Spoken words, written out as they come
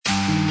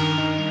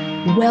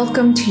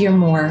Welcome to your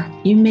more.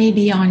 You may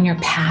be on your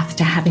path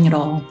to having it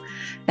all.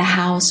 The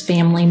house,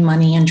 family,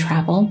 money, and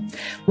travel.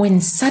 When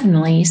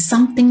suddenly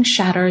something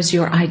shatters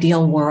your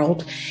ideal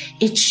world,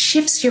 it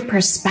shifts your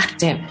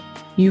perspective.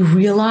 You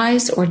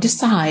realize or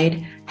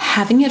decide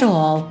having it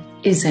all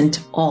isn't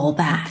all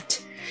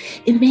that.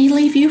 It may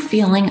leave you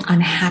feeling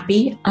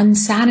unhappy,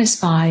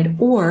 unsatisfied,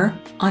 or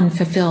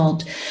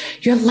unfulfilled.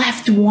 You're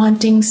left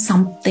wanting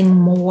something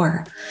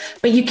more,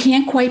 but you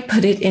can't quite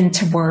put it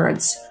into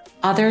words.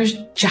 Others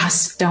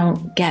just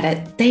don't get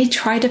it. They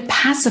try to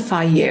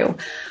pacify you.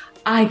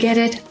 I get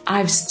it.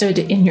 I've stood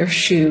in your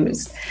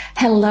shoes.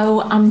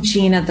 Hello, I'm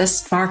Gina, the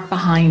spark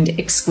behind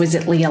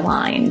Exquisitely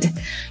Aligned.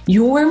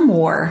 Your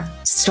more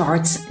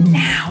starts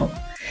now.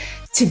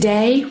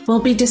 Today,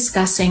 we'll be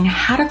discussing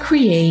how to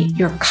create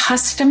your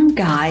custom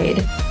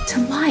guide to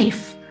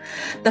life.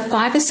 The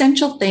 5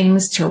 essential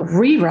things to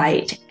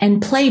rewrite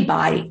and play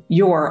by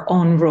your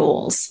own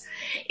rules.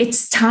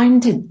 It's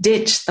time to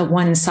ditch the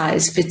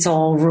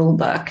one-size-fits-all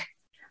rulebook.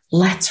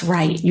 Let's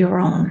write your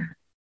own.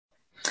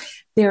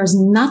 There's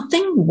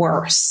nothing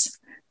worse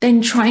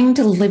than trying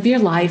to live your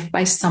life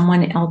by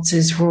someone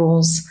else's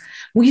rules.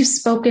 We've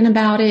spoken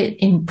about it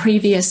in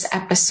previous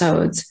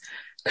episodes.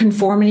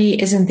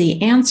 Conformity isn't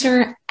the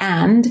answer,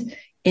 and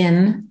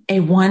in a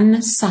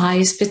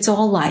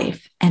one-size-fits-all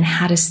life and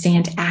how to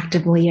stand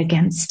actively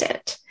against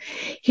it.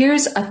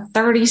 Here's a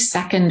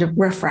 30-second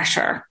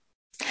refresher.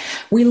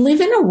 We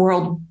live in a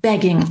world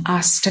begging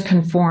us to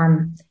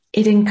conform.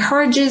 It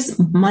encourages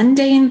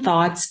mundane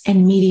thoughts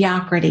and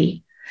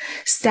mediocrity.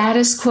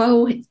 Status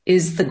quo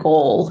is the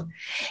goal.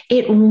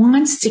 It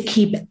wants to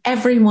keep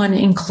everyone,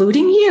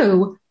 including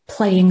you,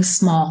 playing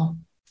small.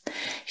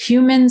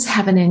 Humans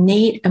have an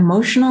innate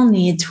emotional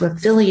need to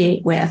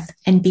affiliate with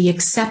and be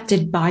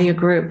accepted by a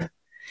group.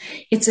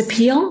 Its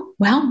appeal?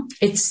 Well,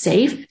 it's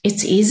safe,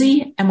 it's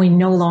easy, and we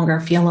no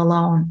longer feel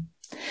alone.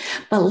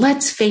 But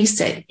let's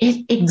face it,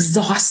 it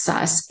exhausts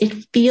us.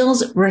 It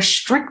feels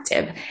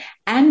restrictive,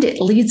 and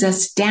it leads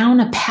us down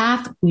a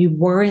path we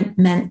weren't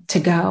meant to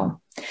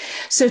go.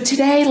 So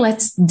today,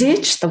 let's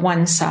ditch the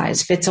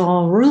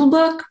one-size-fits-all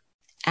rulebook,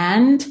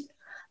 and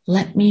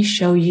let me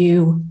show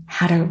you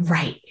how to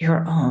write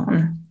your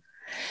own.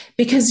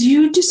 Because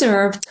you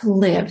deserve to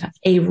live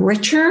a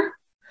richer,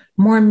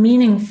 more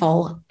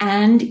meaningful,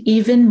 and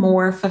even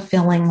more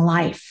fulfilling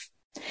life.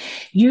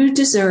 You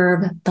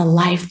deserve the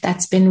life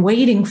that's been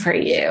waiting for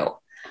you,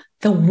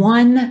 the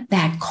one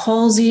that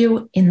calls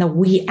you in the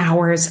wee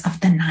hours of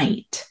the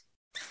night.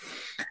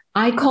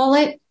 I call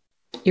it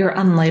your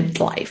unlived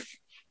life.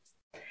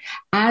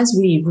 As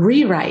we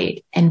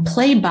rewrite and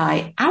play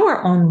by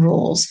our own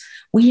rules,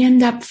 we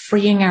end up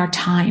freeing our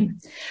time.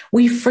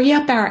 We free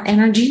up our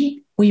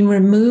energy, we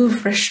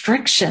remove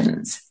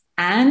restrictions,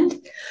 and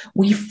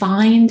we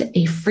find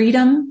a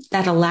freedom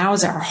that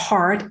allows our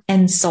heart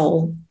and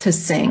soul to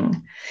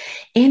sing.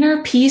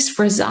 Inner peace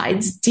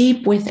resides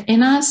deep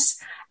within us.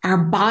 Our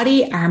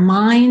body, our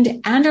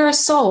mind, and our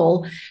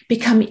soul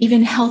become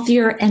even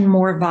healthier and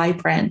more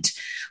vibrant.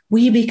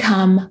 We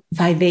become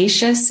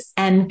vivacious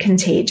and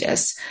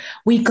contagious.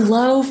 We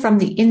glow from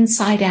the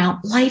inside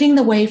out, lighting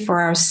the way for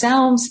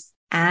ourselves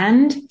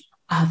and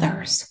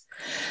others.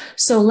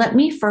 So let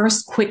me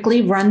first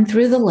quickly run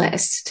through the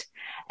list,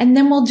 and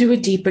then we'll do a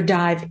deeper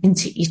dive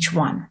into each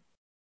one.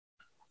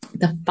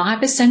 The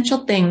 5 essential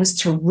things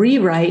to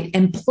rewrite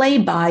and play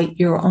by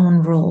your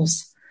own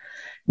rules.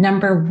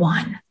 Number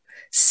 1,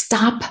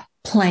 stop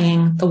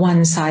playing the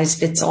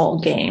one-size-fits-all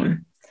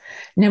game.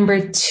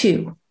 Number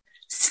 2,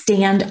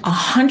 stand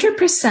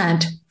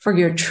 100% for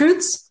your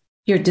truths,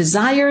 your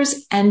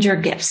desires, and your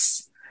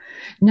gifts.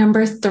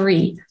 Number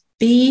 3,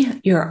 be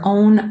your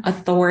own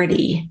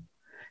authority.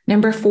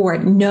 Number 4,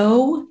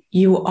 know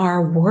you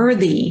are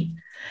worthy.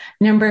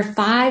 Number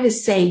 5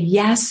 is say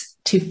yes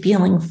to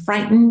feeling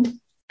frightened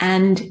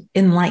and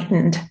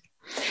enlightened.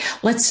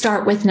 Let's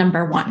start with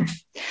number 1.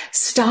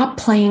 Stop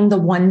playing the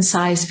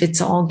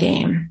one-size-fits-all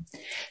game.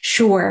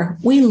 Sure,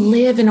 we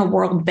live in a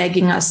world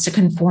begging us to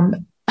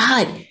conform,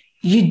 but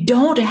you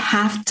don't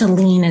have to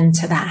lean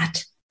into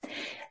that.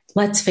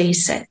 Let's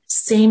face it,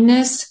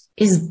 sameness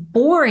is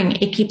boring.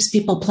 It keeps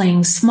people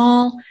playing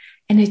small,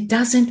 and it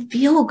doesn't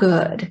feel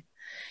good.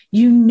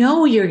 You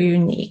know you're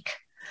unique.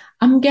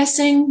 I'm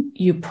guessing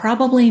you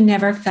probably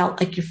never felt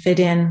like you fit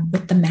in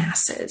with the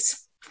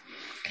masses.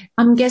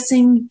 I'm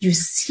guessing you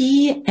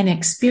see and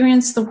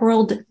experience the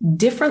world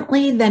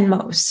differently than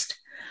most.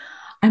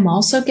 I'm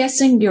also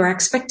guessing your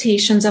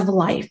expectations of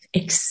life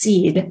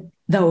exceed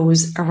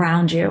those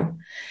around you.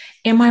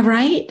 Am I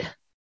right?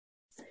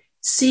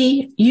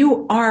 See,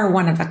 you are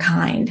one of a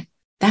kind.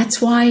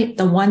 That's why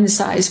the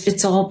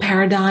one-size-fits-all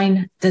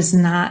paradigm does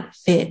not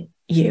fit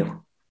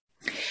you.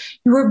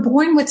 You were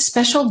born with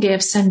special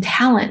gifts and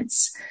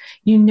talents.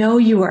 You know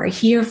you are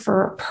here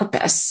for a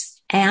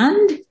purpose,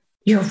 and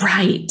you're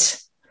right.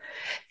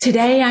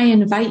 Today, I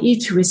invite you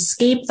to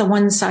escape the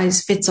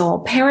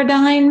one-size-fits-all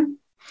paradigm.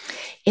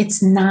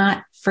 It's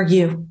not for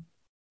you.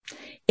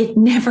 It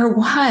never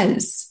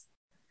was.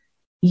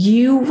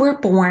 You were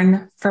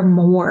born for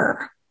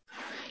more.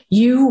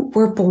 You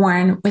were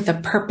born with a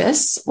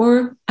purpose,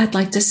 or I'd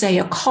like to say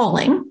a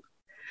calling.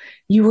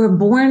 You were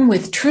born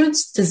with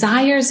truths,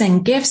 desires,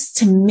 and gifts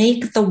to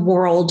make the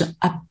world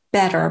a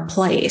better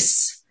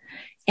place.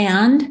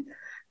 And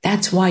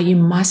that's why you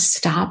must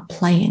stop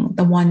playing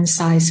the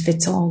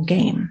one-size-fits-all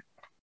game.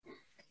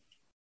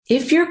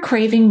 If you're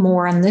craving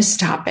more on this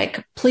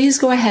topic, please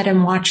go ahead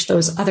and watch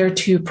those other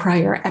 2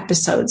 prior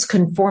episodes.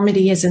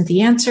 Conformity Isn't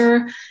the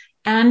Answer,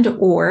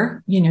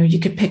 or you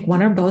could pick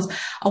one or both,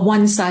 A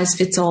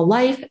One-Size-Fits-All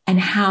Life, and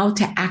How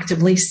to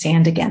Actively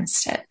Stand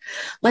Against It.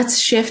 Let's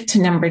shift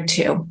to number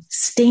 2.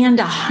 Stand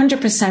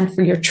 100%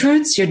 for your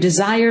truths, your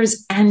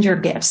desires, and your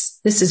gifts.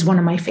 This is one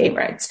of my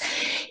favorites.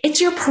 It's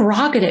your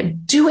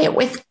prerogative. Do it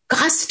with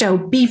gusto.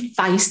 Be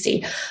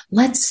feisty.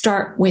 Let's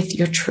start with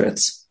your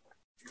truths.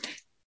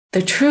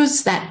 The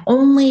truths that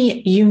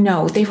only you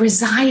know. They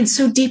reside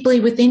so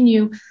deeply within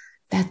you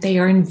that they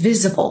are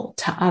invisible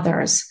to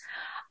others.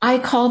 I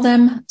call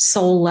them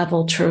soul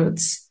level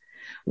truths.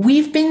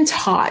 We've been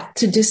taught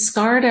to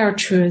discard our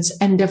truths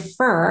and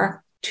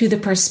defer to the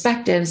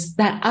perspectives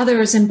that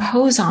others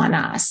impose on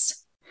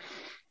us.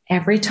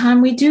 Every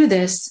time we do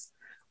this,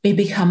 we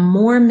become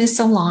more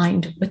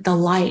misaligned with the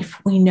life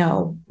we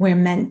know we're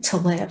meant to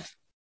live.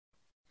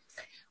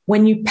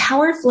 When you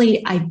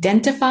powerfully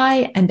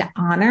identify and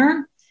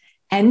honor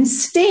and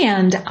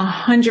stand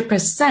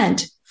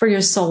 100% for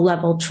your soul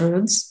level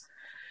truths,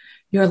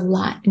 your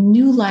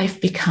new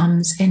life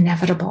becomes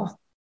inevitable.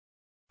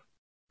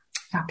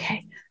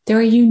 Okay. There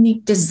are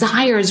unique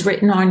desires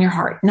written on your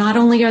heart. Not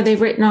only are they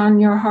written on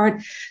your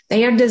heart,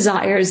 they are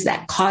desires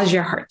that cause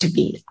your heart to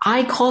beat.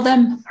 I call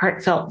them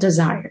heartfelt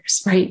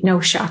desires, right? No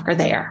shocker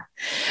there.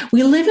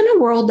 We live in a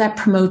world that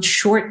promotes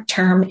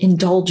short-term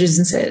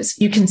indulgences.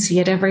 You can see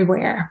it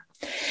everywhere.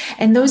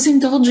 And those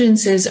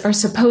indulgences are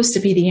supposed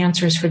to be the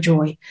answers for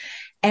joy.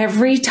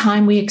 Every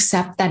time we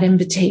accept that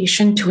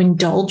invitation to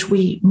indulge,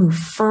 we move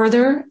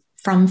further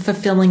from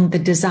fulfilling the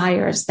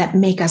desires that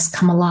make us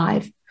come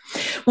alive.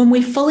 When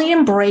we fully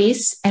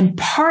embrace and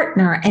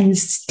partner and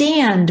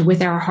stand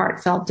with our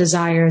heartfelt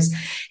desires,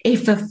 a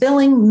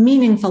fulfilling,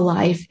 meaningful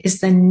life is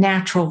the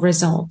natural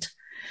result.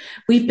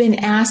 We've been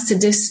asked to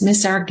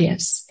dismiss our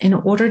gifts in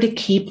order to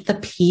keep the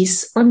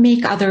peace or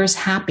make others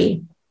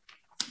happy.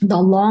 The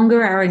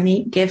longer our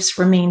innate gifts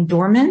remain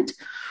dormant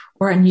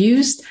or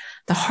unused,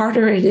 the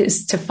harder it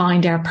is to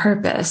find our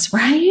purpose,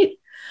 right?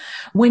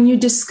 When you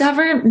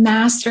discover,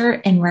 master,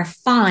 and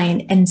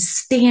refine and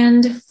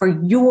stand for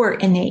your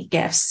innate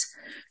gifts,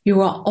 you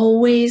will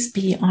always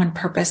be on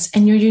purpose,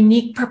 and your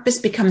unique purpose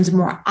becomes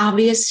more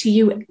obvious to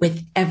you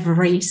with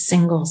every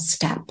single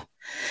step.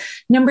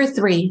 Number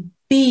 3,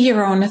 be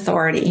your own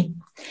authority.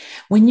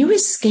 When you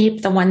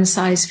escape the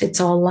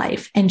one-size-fits-all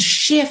life and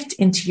shift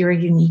into your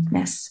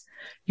uniqueness,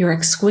 your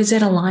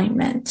exquisite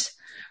alignment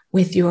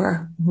with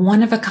your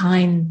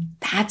one-of-a-kind,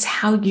 that's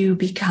how you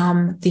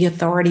become the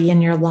authority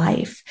in your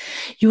life.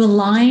 You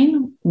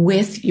align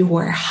with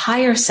your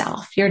higher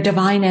self, your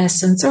divine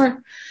essence,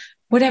 or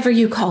whatever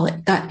you call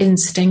it, gut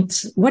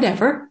instinct,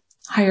 whatever,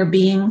 higher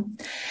being.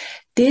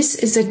 This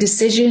is a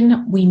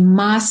decision we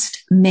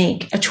must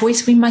make, a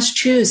choice we must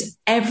choose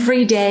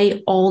every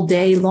day, all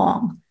day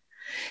long.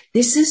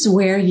 This is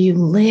where you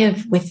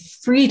live with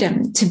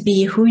freedom to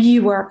be who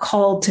you are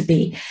called to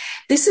be.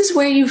 This is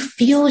where you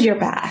feel your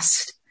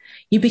best.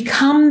 You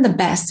become the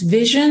best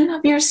vision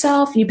of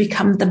yourself. You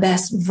become the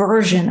best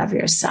version of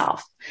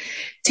yourself.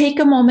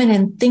 Take a moment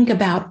and think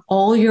about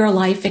all your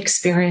life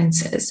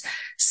experiences,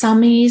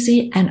 some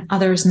easy and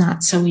others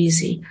not so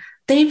easy.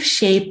 They've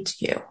shaped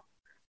you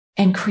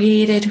and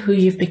created who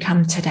you've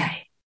become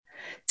today.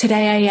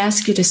 Today, I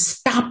ask you to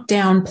stop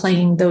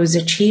downplaying those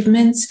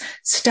achievements,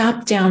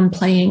 stop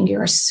downplaying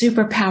your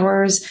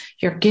superpowers,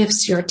 your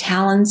gifts, your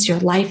talents, your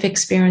life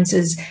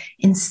experiences.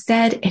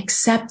 Instead,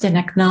 accept and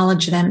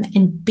acknowledge them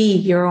and be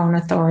your own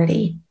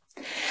authority.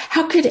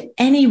 How could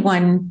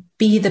anyone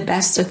be the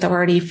best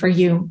authority for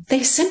you?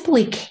 They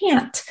simply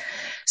can't.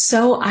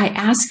 So I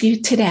ask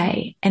you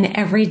today and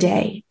every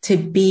day to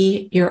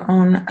be your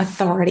own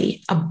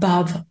authority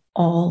above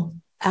all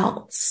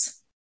else.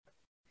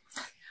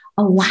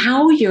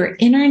 Allow your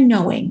inner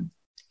knowing,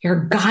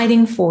 your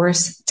guiding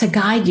force to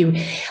guide you.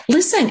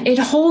 Listen, it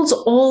holds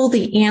all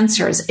the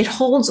answers. It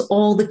holds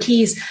all the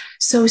keys.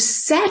 So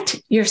set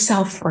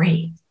yourself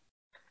free.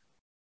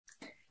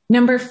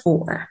 Number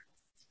 4,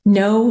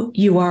 know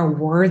you are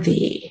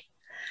worthy.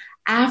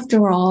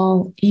 After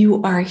all,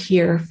 you are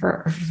here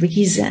for a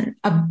reason,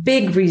 a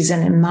big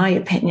reason, in my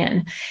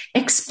opinion.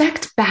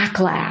 Expect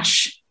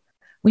backlash.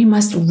 We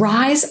must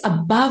rise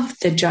above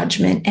the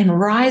judgment and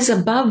rise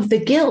above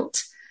the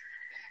guilt.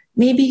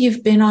 Maybe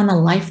you've been on a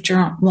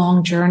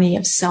lifelong journey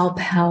of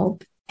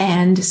self-help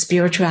and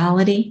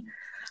spirituality.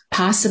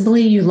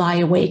 Possibly you lie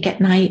awake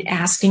at night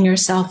asking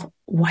yourself,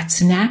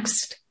 what's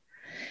next?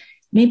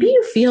 Maybe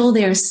you feel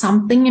there's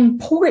something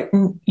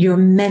important you're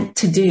meant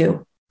to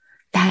do.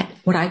 That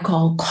what I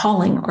call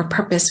calling or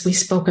purpose we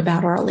spoke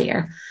about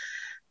earlier.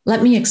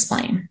 Let me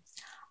explain.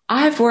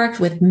 I've worked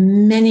with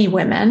many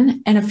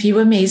women and a few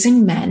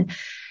amazing men.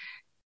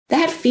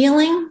 That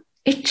feeling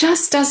It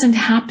just doesn't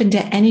happen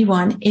to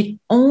anyone. It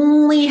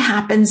only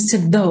happens to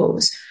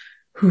those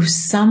who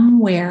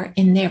somewhere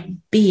in their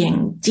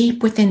being,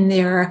 deep within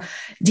their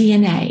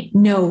DNA,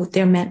 know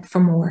they're meant for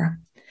more.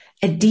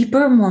 A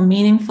deeper, more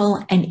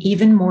meaningful, and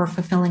even more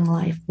fulfilling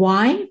life.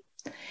 Why?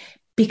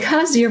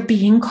 Because you're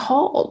being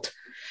called.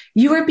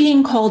 You are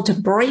being called to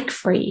break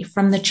free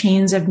from the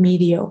chains of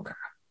mediocre,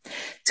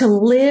 to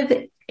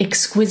live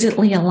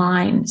exquisitely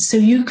aligned so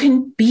you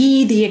can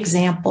be the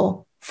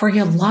example for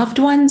your loved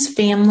ones,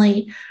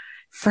 family,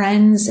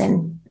 friends,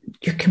 and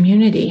your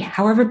community,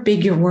 however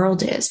big your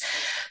world is.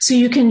 So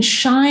you can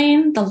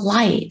shine the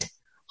light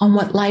on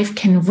what life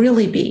can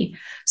really be,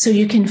 so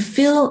you can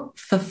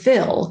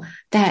fulfill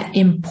that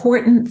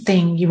important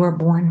thing you were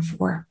born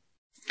for.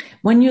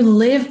 When you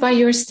live by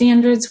your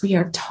standards, we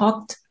are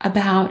talked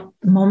about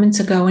moments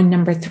ago in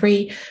number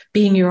 3,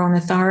 being your own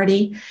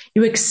authority.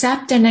 You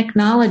accept and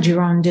acknowledge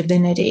your own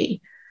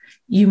divinity.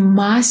 You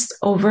must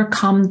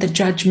overcome the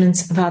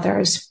judgments of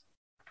others.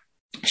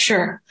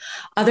 Sure,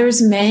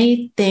 others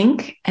may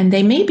think, and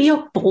they may be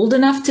bold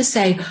enough to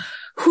say,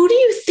 who do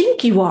you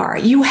think you are?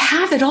 You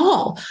have it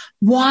all.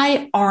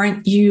 Why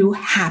aren't you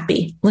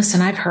happy?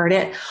 Listen, I've heard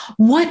it.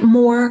 What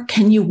more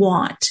can you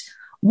want?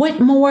 What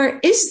more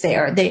is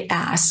there? They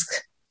ask.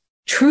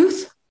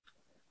 Truth?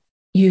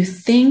 You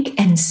think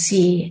and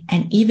see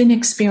and even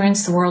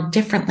experience the world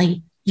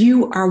differently.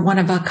 You are one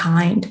of a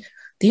kind.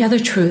 The other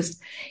truth,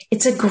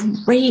 it's a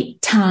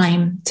great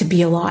time to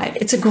be alive.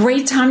 It's a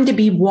great time to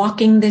be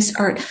walking this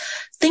earth.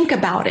 Think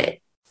about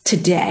it.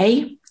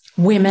 Today,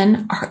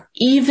 women are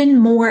even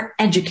more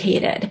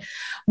educated.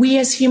 We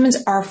as humans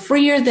are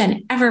freer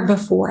than ever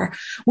before.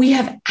 We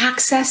have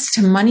access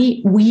to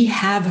money. We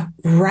have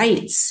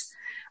rights.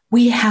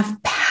 We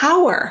have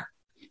power.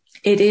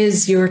 It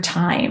is your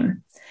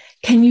time.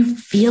 Can you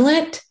feel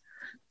it?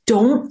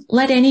 Don't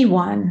let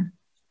anyone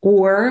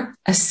or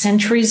a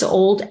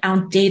centuries-old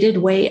outdated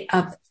way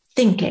of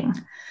thinking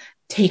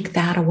take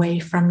that away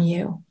from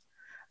you.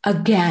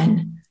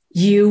 Again,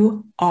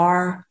 you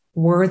are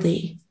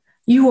worthy.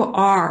 You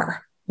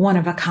are one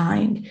of a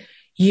kind.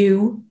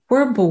 You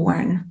were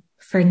born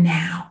for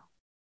now.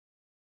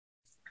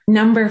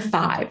 Number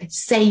 5,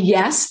 say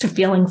yes to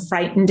feeling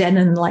frightened and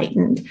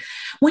enlightened.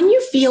 When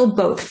you feel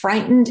both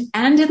frightened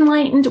and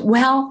enlightened,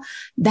 well,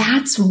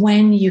 that's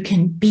when you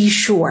can be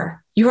sure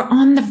you're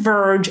on the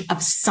verge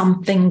of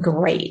something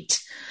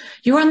great.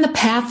 You're on the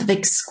path of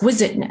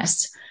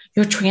exquisiteness.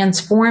 You're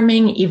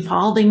transforming,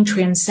 evolving,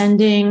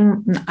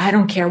 transcending, I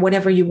don't care,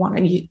 whatever you want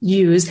to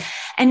use,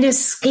 and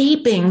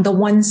escaping the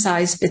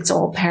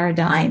one-size-fits-all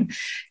paradigm.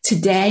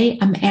 Today,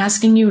 I'm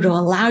asking you to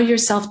allow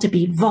yourself to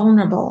be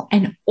vulnerable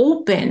and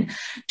open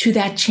to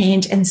that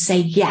change and say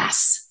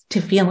yes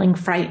to feeling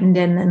frightened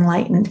and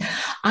enlightened.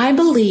 I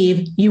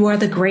believe you are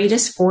the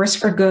greatest force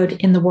for good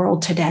in the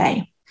world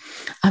today.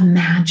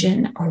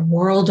 Imagine a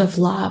world of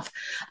love.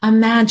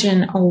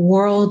 Imagine a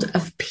world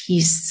of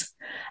peace.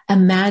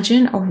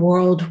 Imagine a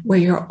world where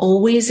you're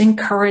always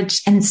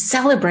encouraged and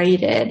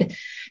celebrated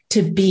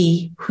to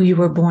be who you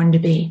were born to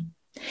be.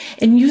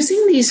 And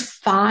using these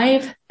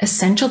 5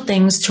 essential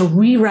things to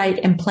rewrite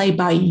and play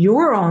by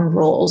your own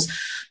rules,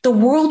 the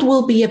world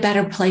will be a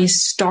better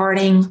place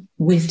starting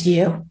with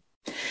you.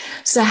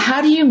 So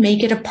how do you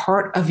make it a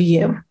part of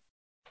you?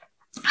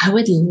 I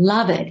would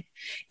love it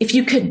if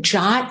you could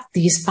jot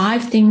these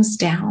 5 things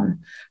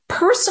down,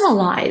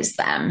 personalize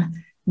them,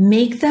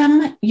 make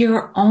them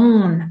your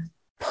own.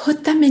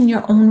 Put them in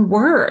your own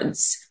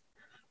words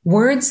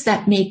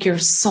that make your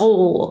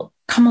soul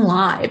come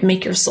alive,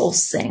 make your soul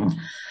sing.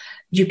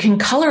 You can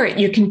color it,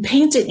 you can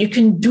paint it, you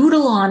can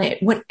doodle on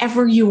it,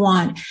 whatever you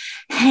want.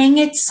 Hang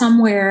it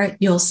somewhere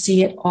you'll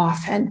see it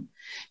often.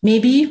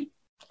 Maybe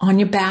on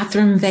your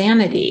bathroom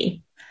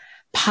vanity.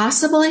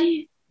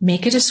 Possibly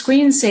make it a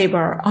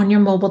screensaver on your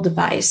mobile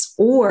device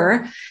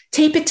or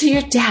tape it to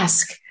your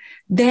desk.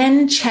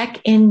 Then check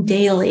in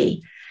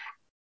daily.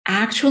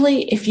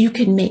 Actually, if you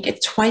can make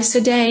it twice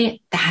a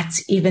day,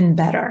 that's even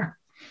better.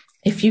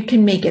 If you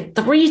can make it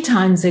 3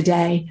 times a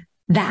day,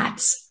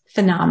 that's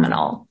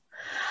phenomenal.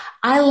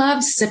 I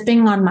love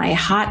sipping on my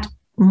hot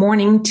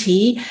morning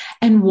tea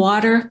and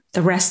water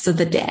the rest of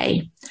the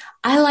day.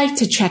 I like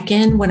to check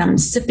in when I'm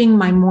sipping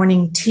my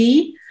morning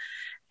tea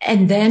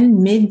and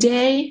then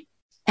midday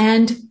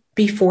and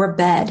before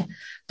bed.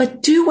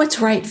 But do what's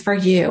right for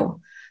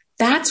you.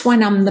 That's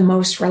when I'm the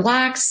most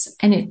relaxed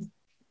and it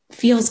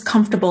feels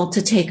comfortable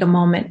to take a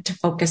moment to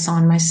focus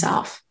on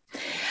myself.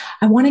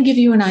 I want to give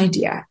you an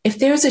idea. If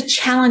there's a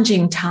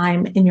challenging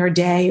time in your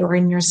day or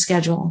in your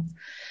schedule,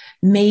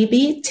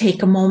 maybe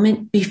take a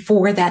moment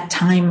before that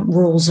time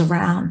rolls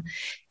around.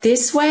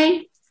 This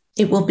way,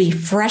 it will be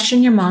fresh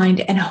in your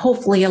mind and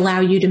hopefully allow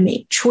you to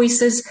make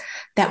choices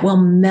that will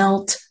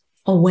melt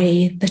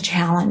away the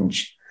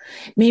challenge.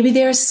 Maybe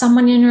there's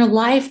someone in your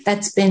life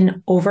that's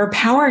been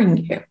overpowering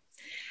you,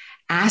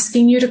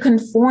 asking you to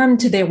conform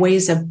to their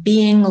ways of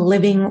being,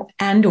 living,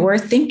 and or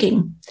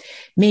thinking.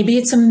 Maybe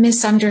it's a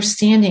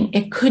misunderstanding.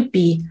 It could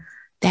be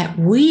that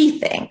we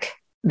think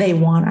they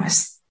want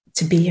us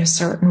to be a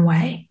certain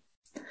way.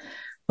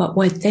 But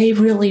what they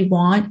really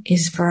want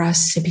is for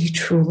us to be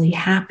truly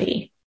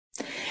happy.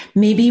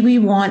 Maybe we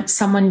want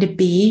someone to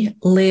be,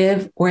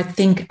 live, or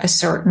think a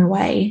certain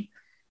way,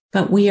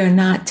 but we are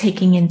not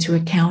taking into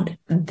account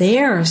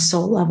their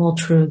soul level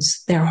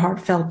truths, their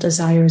heartfelt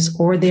desires,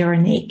 or their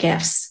innate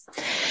gifts.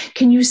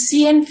 Can you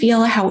see and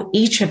feel how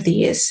each of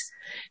these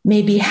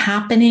may be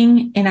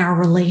happening in our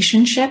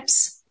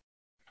relationships?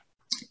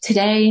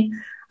 Today,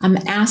 I'm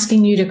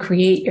asking you to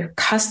create your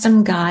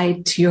custom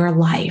guide to your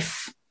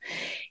life.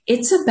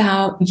 It's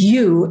about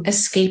you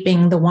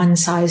escaping the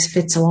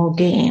one-size-fits-all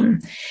game.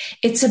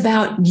 It's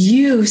about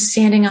you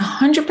standing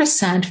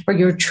 100% for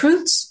your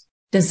truths,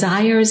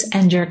 desires,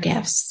 and your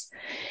gifts.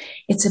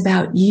 It's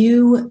about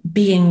you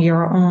being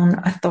your own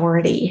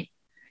authority.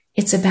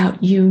 It's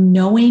about you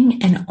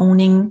knowing and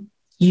owning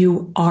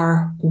you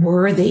are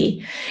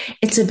worthy.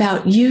 It's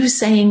about you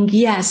saying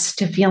yes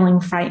to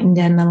feeling frightened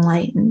and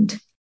enlightened.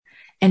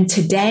 And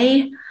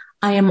today,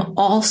 I am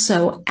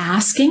also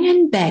asking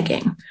and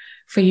begging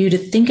for you to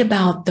think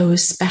about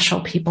those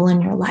special people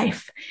in your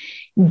life,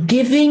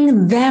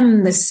 giving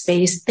them the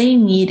space they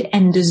need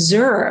and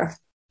deserve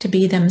to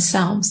be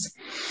themselves,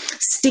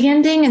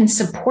 standing and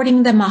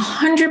supporting them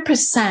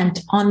 100%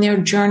 on their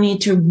journey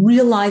to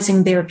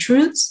realizing their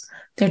truths,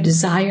 their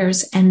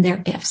desires, and their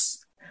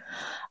gifts,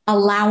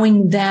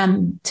 allowing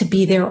them to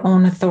be their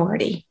own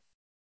authority,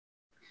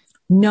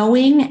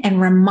 knowing and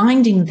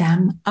reminding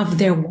them of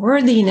their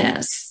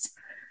worthiness,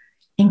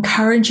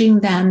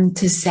 encouraging them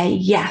to say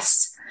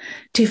yes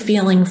to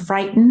feeling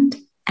frightened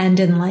and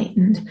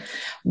enlightened.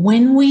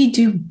 When we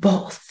do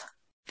both,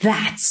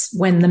 that's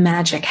when the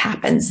magic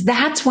happens.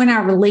 That's when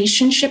our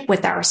relationship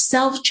with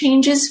ourselves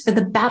changes for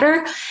the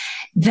better.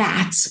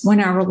 That's when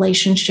our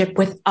relationship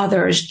with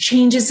others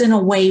changes in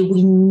a way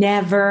we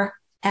never,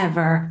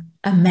 ever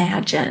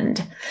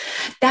imagined.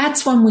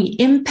 That's when we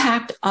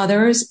impact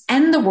others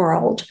and the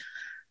world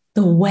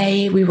the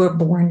way we were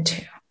born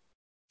to.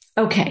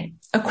 Okay.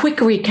 A quick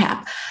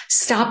recap.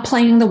 Stop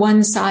playing the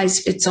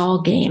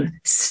one-size-fits-all game.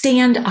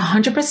 Stand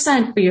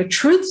 100% for your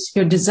truths,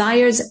 your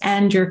desires,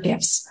 and your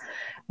gifts.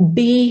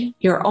 Be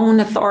your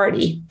own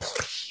authority,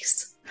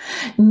 please.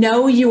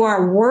 Know you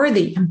are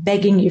worthy. I'm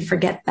begging you to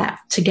get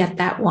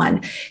that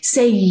one.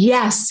 Say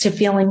yes to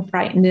feeling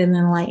frightened and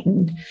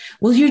enlightened.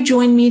 Will you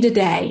join me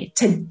today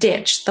to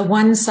ditch the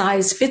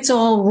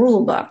one-size-fits-all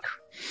rule book?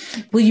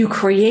 Will you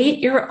create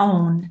your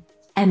own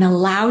and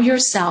allow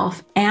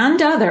yourself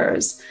and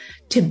others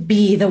to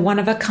be the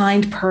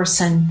one-of-a-kind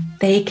person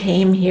they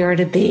came here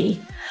to be?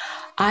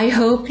 I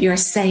hope you're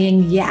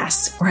saying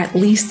yes, or at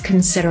least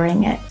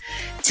considering it.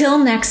 Till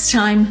next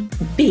time,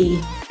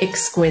 be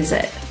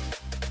exquisite.